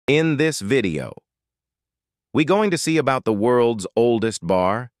In this video, we're going to see about the world's oldest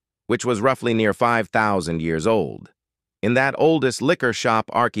bar, which was roughly near 5,000 years old. In that oldest liquor shop,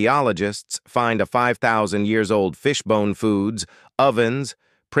 archaeologists find a 5,000 years old fishbone foods, ovens,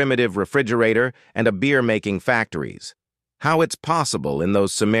 primitive refrigerator, and a beer-making factories. How it's possible in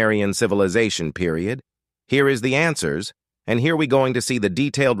those Sumerian civilization period? Here is the answers, and here we're going to see the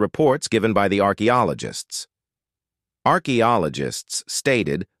detailed reports given by the archaeologists. Archaeologists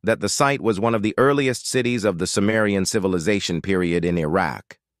stated that the site was one of the earliest cities of the Sumerian civilization period in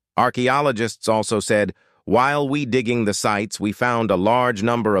Iraq. Archaeologists also said, while we digging the sites, we found a large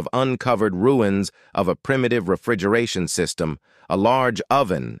number of uncovered ruins of a primitive refrigeration system, a large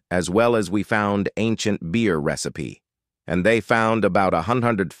oven, as well as we found ancient beer recipe. And they found about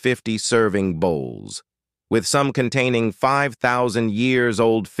 150 serving bowls, with some containing 5,000 years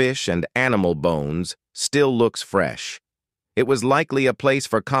old fish and animal bones, still looks fresh. It was likely a place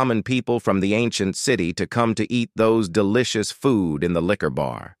for common people from the ancient city to come to eat those delicious food in the liquor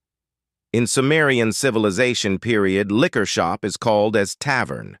bar. In Sumerian civilization period, liquor shop is called as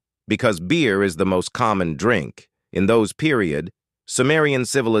tavern, because beer is the most common drink. In those period, Sumerian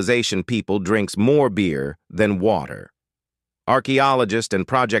civilization people drinks more beer than water. Archaeologist and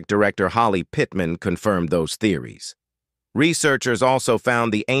project director Holly Pittman confirmed those theories. Researchers also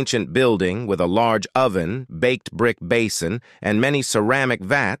found the ancient building with a large oven, baked brick basin, and many ceramic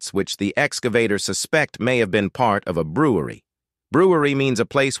vats which the excavators suspect may have been part of a brewery. Brewery means a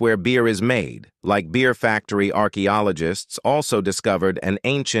place where beer is made. Like beer factory, archaeologists also discovered an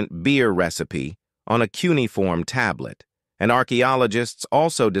ancient beer recipe on a cuneiform tablet. And archaeologists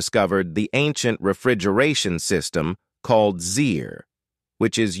also discovered the ancient refrigeration system called Zir,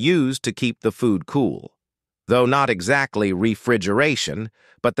 which is used to keep the food cool. Though not exactly refrigeration,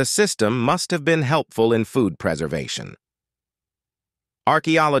 but the system must have been helpful in food preservation.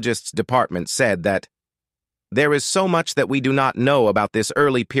 Archaeologists' department said that there is so much that we do not know about this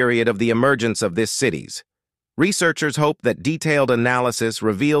early period of the emergence of this cities. Researchers hope that detailed analysis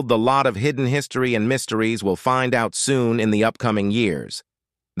revealed the lot of hidden history and mysteries we'll find out soon in the upcoming years.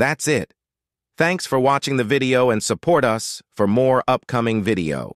 That's it. Thanks for watching the video and support us for more upcoming video.